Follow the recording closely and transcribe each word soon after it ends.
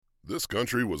This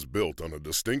country was built on a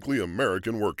distinctly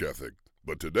American work ethic,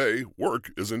 but today,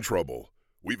 work is in trouble.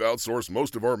 We've outsourced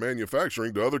most of our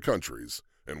manufacturing to other countries,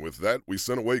 and with that, we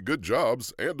sent away good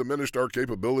jobs and diminished our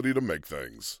capability to make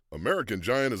things. American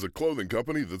Giant is a clothing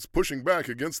company that's pushing back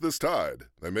against this tide.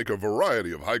 They make a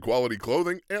variety of high-quality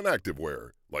clothing and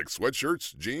activewear, like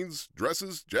sweatshirts, jeans,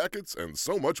 dresses, jackets, and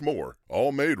so much more.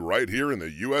 All made right here in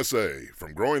the USA,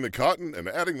 from growing the cotton and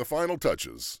adding the final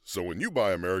touches. So when you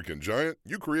buy American Giant,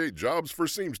 you create jobs for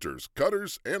seamsters,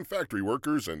 cutters, and factory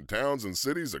workers in towns and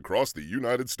cities across the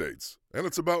United States. And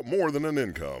it's about more than an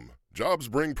income. Jobs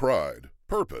bring pride,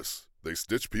 purpose. They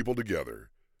stitch people together.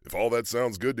 If all that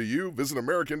sounds good to you, visit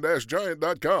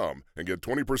American-Giant.com and get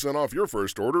 20% off your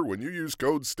first order when you use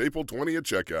code STAPLE20 at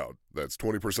checkout. That's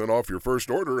 20% off your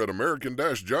first order at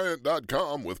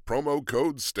American-Giant.com with promo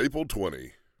code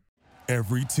STAPLE20.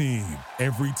 Every team,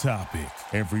 every topic,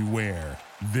 everywhere.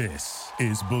 This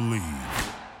is Believe.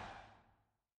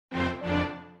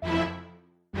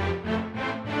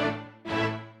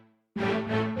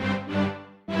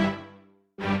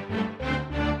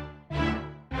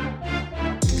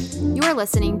 You're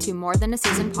listening to More Than a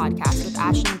Season podcast with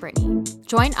Ashley and Brittany.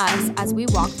 Join us as we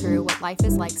walk through what life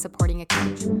is like supporting a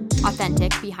coach.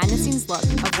 Authentic, behind-the-scenes look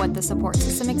of what the support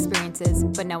system experiences,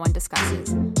 but no one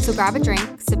discusses. So grab a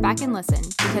drink, sit back and listen,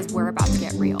 because we're about to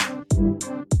get real.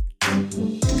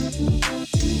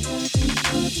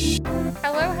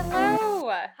 Hello,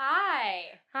 hello. Hi.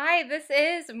 Hi, this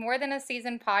is More Than a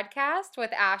Season podcast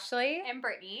with Ashley. And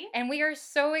Brittany. And we are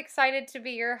so excited to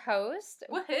be your host.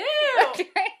 Woohoo!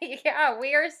 Yeah,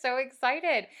 we are so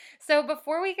excited. So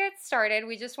before we get started,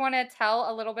 we just want to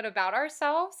tell a little bit about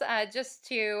ourselves, just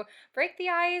to break the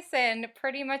ice and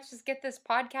pretty much just get this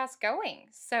podcast going.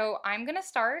 So I'm going to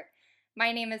start.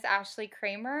 My name is Ashley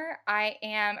Kramer. I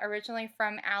am originally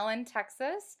from Allen,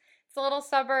 Texas. It's a little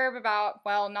suburb about,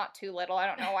 well, not too little. I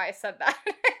don't know why I said that.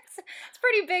 It's a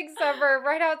pretty big suburb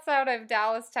right outside of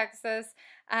Dallas, Texas.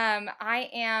 I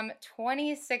am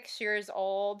 26 years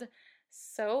old.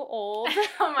 So old.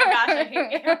 Oh my gosh, I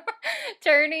hate you.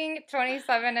 Turning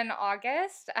 27 in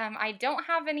August. I don't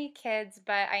have any kids,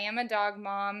 but I am a dog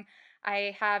mom.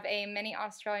 I have a mini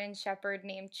Australian Shepherd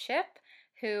named Chip,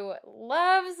 who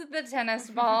loves the tennis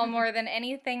ball more than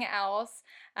anything else.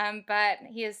 But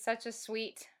he is such a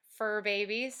sweet fur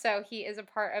baby, so he is a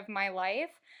part of my life.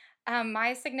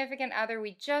 My significant other,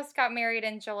 we just got married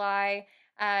in July.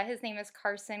 His name is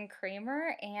Carson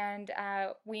Kramer, and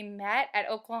we met at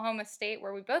Oklahoma State,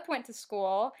 where we both went to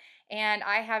school, and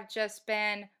I have just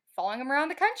been following him around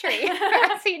the country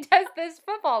as he does this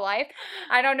football life.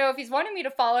 I don't know if he's wanting me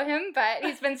to follow him, but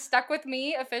he's been stuck with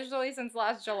me officially since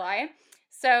last July.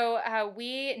 So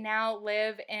we now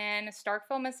live in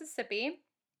Starkville, Mississippi,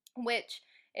 which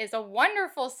is a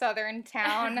wonderful southern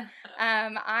town.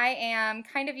 I am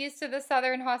kind of used to the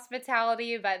southern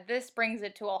hospitality, but this brings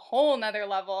it to a whole nother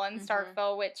level in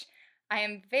Starkville, which I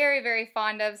am very, very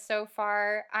fond of so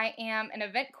far. I am an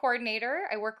event coordinator.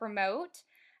 I work remote.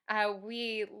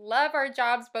 We love our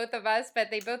jobs, both of us, but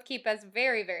they both keep us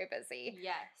very, very busy.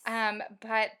 Yes.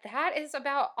 But that is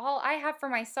about all I have for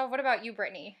myself. What about you,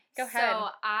 Brittany? Go ahead. So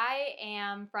I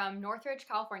am from Northridge,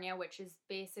 California, which is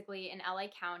basically in LA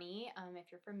County,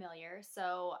 if you're familiar.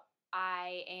 So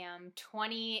I am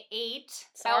 28.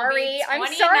 Sorry, I'll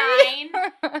be 29 I'm sorry.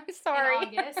 I'm sorry.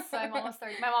 In August, so I'm almost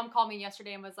 30. My mom called me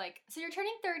yesterday and was like, "So you're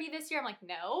turning 30 this year?" I'm like,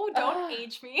 "No, don't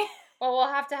age me." Well, we'll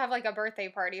have to have like a birthday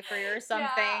party for you or something.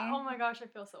 Yeah. Oh my gosh, I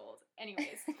feel so old.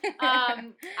 Anyways,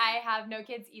 I have no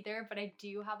kids either, but I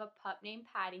do have a pup named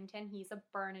Paddington. He's a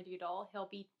Bernedoodle. He'll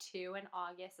be 2 in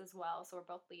August as well, so we're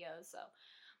both Leos. So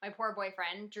my poor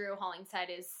boyfriend, Drew Hollingshead,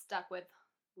 is stuck with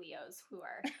Leos who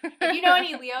are, if you know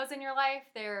any Leos in your life,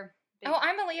 they're big. Oh,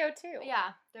 I'm a Leo too.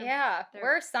 Yeah.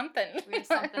 We're something. We're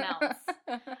something else.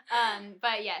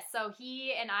 But yes, so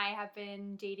he and I have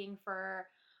been dating for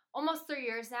almost 3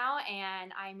 years now,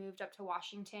 and I moved up to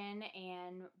Washington,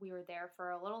 and we were there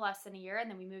for a little less than a year, and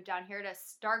then we moved down here to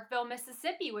Starkville,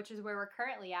 Mississippi, which is where we're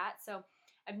currently at. So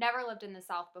I've never lived in the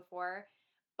South before,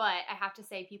 but I have to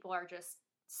say people are just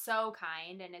so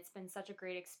kind, and it's been such a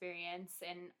great experience,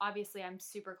 and obviously I'm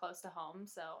super close to home,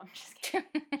 so I'm just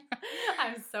kidding.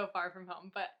 I'm so far from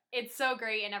home, but it's so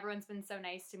great, and everyone's been so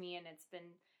nice to me, and it's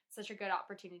been such a good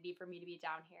opportunity for me to be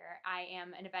down here. I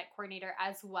am an event coordinator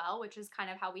as well, which is kind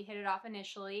of how we hit it off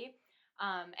initially,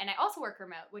 and I also work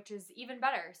remote, which is even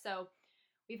better. So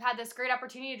we've had this great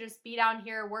opportunity to just be down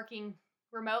here working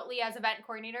remotely as event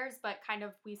coordinators, but kind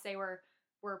of we say we're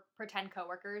pretend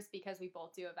coworkers because we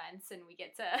both do events and we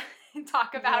get to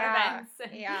talk about events.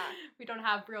 And we don't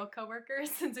have real coworkers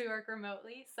since we work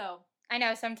remotely. So I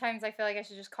know, sometimes I feel like I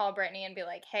should just call Brittany and be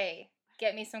like, hey,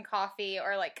 get me some coffee,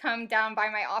 or like come down by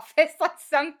my office, like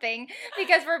something,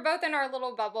 because we're both in our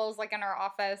little bubbles, like in our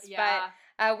office. Yeah.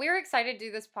 But we were excited to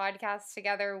do this podcast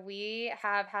together. We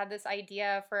have had this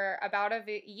idea for about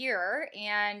a year,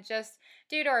 and just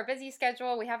due to our busy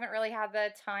schedule, we haven't really had the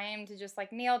time to just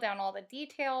like nail down all the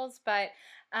details. But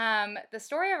the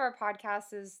story of our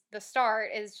podcast is the start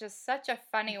is just such a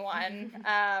funny one,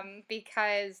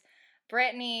 because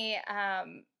Brittany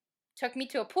took me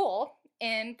to a pool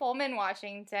in Pullman,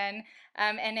 Washington.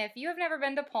 And if you have never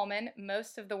been to Pullman,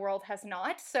 most of the world has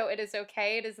not, so it is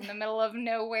okay. It is in the middle of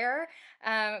nowhere.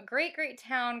 Great, great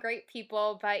town, great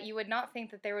people, but you would not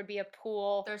think that there would be a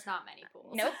pool. There's not many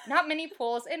pools. Nope, not many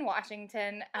pools in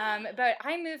Washington. But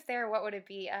I moved there, what would it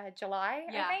be, July,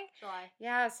 I think? July.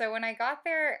 Yeah, so when I got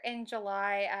there in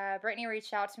July, Brittany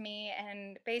reached out to me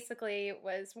and basically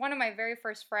was one of my very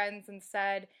first friends and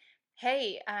said,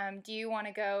 hey, do you want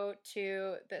to go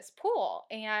to this pool?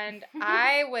 And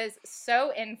I was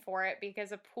so in for it,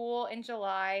 because a pool in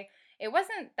July, it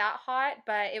wasn't that hot,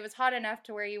 but it was hot enough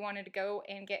to where you wanted to go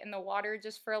and get in the water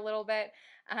just for a little bit.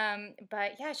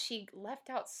 But yeah, she left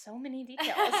out so many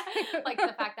details. Like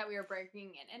the fact that we were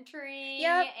breaking and entering.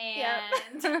 Yep,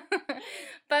 and yep.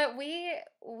 But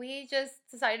we just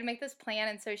decided to make this plan,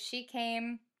 and so she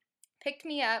came, picked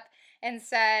me up, and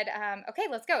said, okay,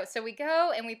 let's go. So we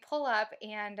go and we pull up,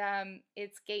 and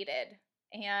it's gated.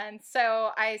 And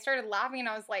so I started laughing, and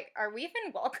I was like, are we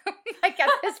even welcome like at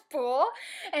this pool?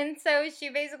 And so she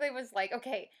basically was like,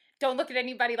 okay, don't look at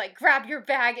anybody, like grab your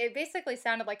bag. It basically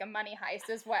sounded like a money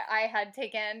heist is what I had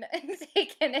taken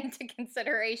into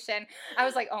consideration. I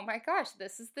was like, oh my gosh,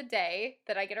 this is the day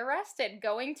that I get arrested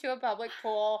going to a public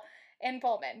pool in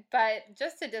Pullman. But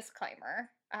just a disclaimer,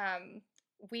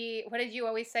 what did you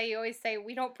always say? You always say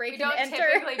we don't break and enter. We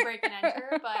don't typically break and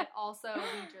enter, but also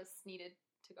we just needed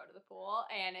to go to the pool,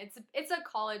 and it's a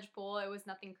college pool. It was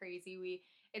nothing crazy.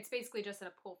 It's basically just in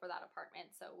a pool for that apartment,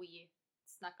 so we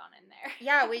snuck on in there.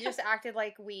 Yeah, we just acted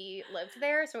like we lived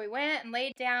there, so we went and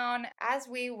laid down. As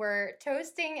we were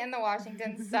toasting in the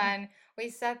Washington sun, we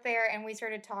sat there and we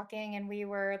started talking, and we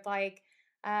were like,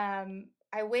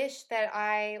 I wish that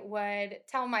I would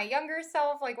tell my younger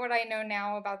self like what I know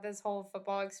now about this whole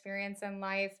football experience in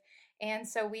life. And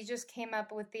so we just came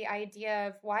up with the idea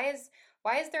of why is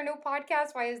there no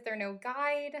podcast? Why is there no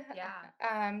guide?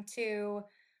 To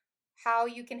how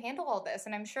you can handle all this.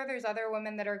 And I'm sure there's other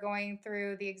women that are going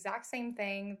through the exact same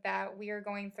thing that we are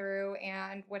going through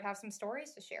and would have some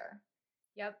stories to share.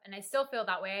 Yep, and I still feel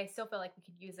that way. I still feel like we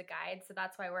could use a guide, so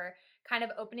that's why we're kind of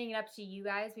opening it up to you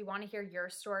guys. We want to hear your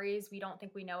stories. We don't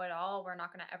think we know it all. We're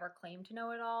not going to ever claim to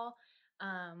know it all.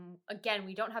 Again,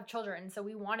 we don't have children, so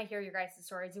we want to hear your guys'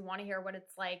 stories. We want to hear what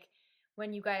it's like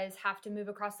when you guys have to move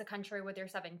across the country with your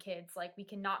 7 kids. Like, we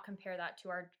cannot compare that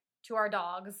to our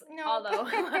dogs, no.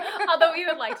 although we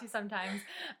would like to sometimes.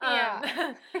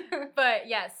 Yeah. But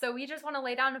yeah, so we just want to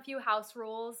lay down a few house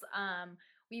rules.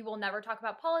 We will never talk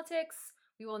about politics.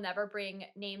 We will never bring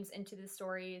names into the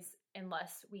stories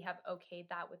unless we have okayed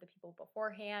that with the people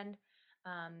beforehand.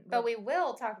 But we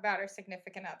will talk about our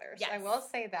significant others. Yes. I will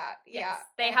say that. Yes, yeah.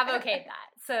 They have okayed that.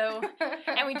 So,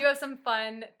 and we do have some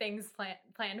fun things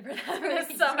planned for them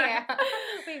this summer. Yeah.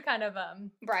 We kind of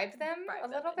bribed them a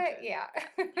little bit.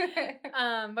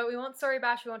 Yeah. But we won't story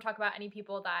bash. We won't talk about any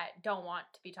people that don't want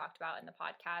to be talked about in the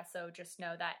podcast. So just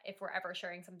know that if we're ever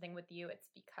sharing something with you, it's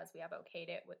because we have okayed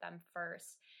it with them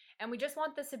first. And we just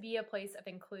want this to be a place of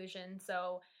inclusion.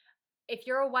 So if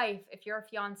you're a wife, if you're a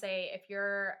fiance, if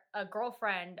you're a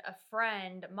girlfriend, a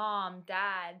friend, mom,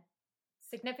 dad,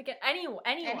 significant,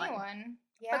 anyone.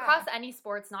 Yeah. Across any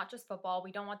sports, not just football.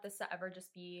 We don't want this to ever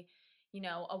just be,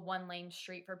 a one-lane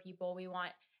street for people. We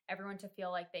want everyone to feel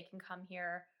like they can come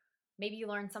here, maybe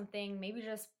learn something, maybe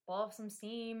just blow off some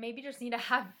steam, maybe just need to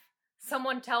have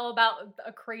someone tell about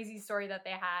a crazy story that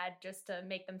they had just to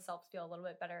make themselves feel a little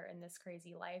bit better in this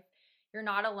crazy life. You're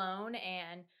not alone,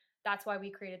 and that's why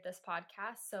we created this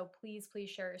podcast. So please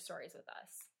share your stories with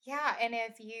us. Yeah, and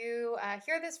if you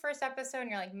hear this first episode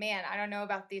and you're like, man, I don't know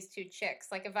about these 2 chicks.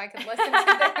 Like, if I could listen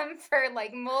to them for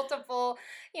like multiple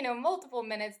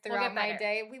minutes throughout my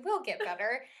day, we will get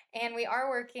better. And we are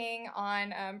working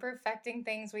on perfecting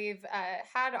things. We've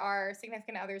had our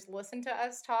significant others listen to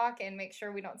us talk and make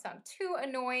sure we don't sound too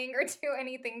annoying or do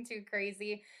anything too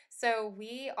crazy. So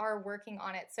we are working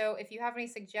on it. So if you have any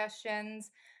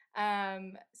suggestions,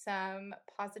 some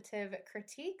positive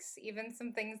critiques, even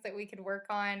some things that we could work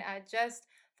on, just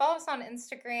follow us on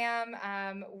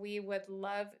Instagram. We would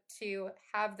love to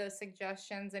have those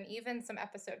suggestions and even some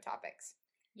episode topics.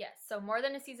 Yes. So More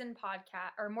Than a Season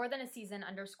podcast, or More Than a Season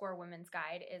 _women's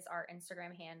guide is our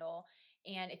Instagram handle.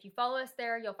 And if you follow us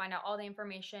there, you'll find out all the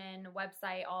information,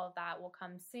 website, all of that will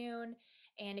come soon.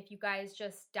 And if you guys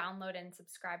just download and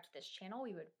subscribe to this channel,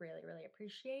 we would really, really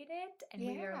appreciate it. And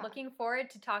we are looking forward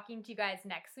to talking to you guys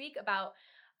next week about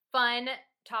fun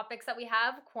topics that we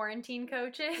have, quarantine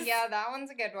coaches. Yeah, that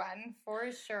one's a good one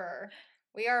for sure.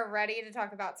 We are ready to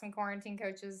talk about some quarantine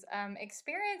coaches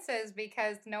experiences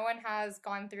because no one has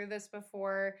gone through this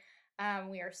before.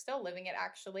 We are still living it,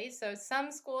 actually. So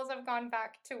some schools have gone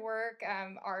back to work.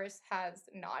 Ours has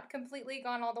not completely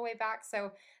gone all the way back.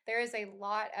 So there is a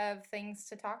lot of things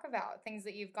to talk about, things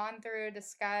that you've gone through,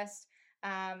 discussed,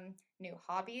 new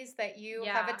hobbies that you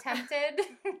have attempted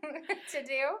to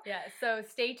do. Yeah, so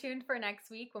stay tuned for next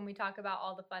week when we talk about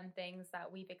all the fun things that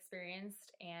we've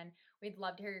experienced. And we'd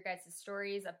love to hear your guys'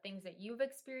 stories of things that you've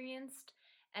experienced.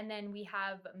 And then we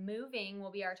have moving will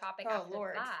be our topic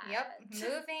after that. Yep.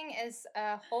 Moving is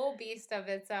a whole beast of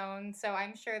its own. So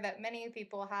I'm sure that many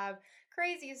people have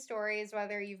crazy stories,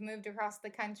 whether you've moved across the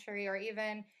country or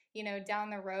even, down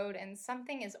the road, and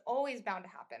something is always bound to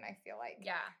happen, I feel like.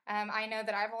 Yeah. I know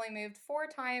that I've only moved 4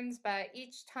 times, but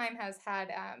each time has had,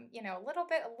 a little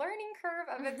bit of learning curve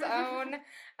of its own,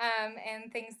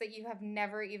 and things that you have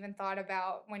never even thought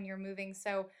about when you're moving.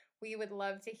 So we would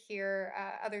love to hear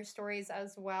other stories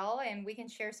as well, and we can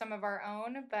share some of our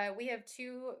own, but we have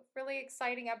 2 really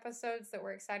exciting episodes that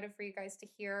we're excited for you guys to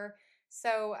hear.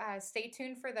 So stay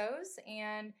tuned for those,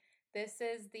 and this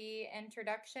is the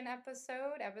introduction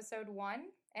episode 1,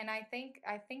 and I think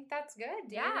that's good.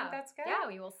 Do you think that's good? Yeah,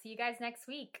 we will see you guys next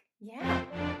week. Yeah.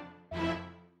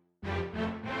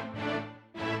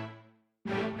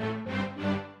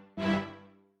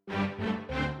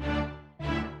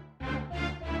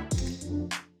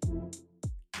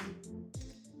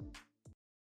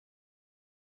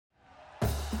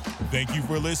 Thank you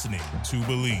for listening to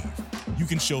Believe. You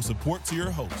can show support to your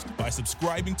host by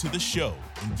subscribing to the show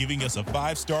and giving us a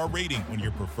 5-star rating on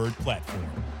your preferred platform.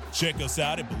 Check us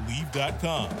out at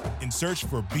Believe.com and search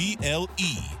for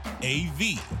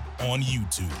BLEAV on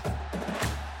YouTube.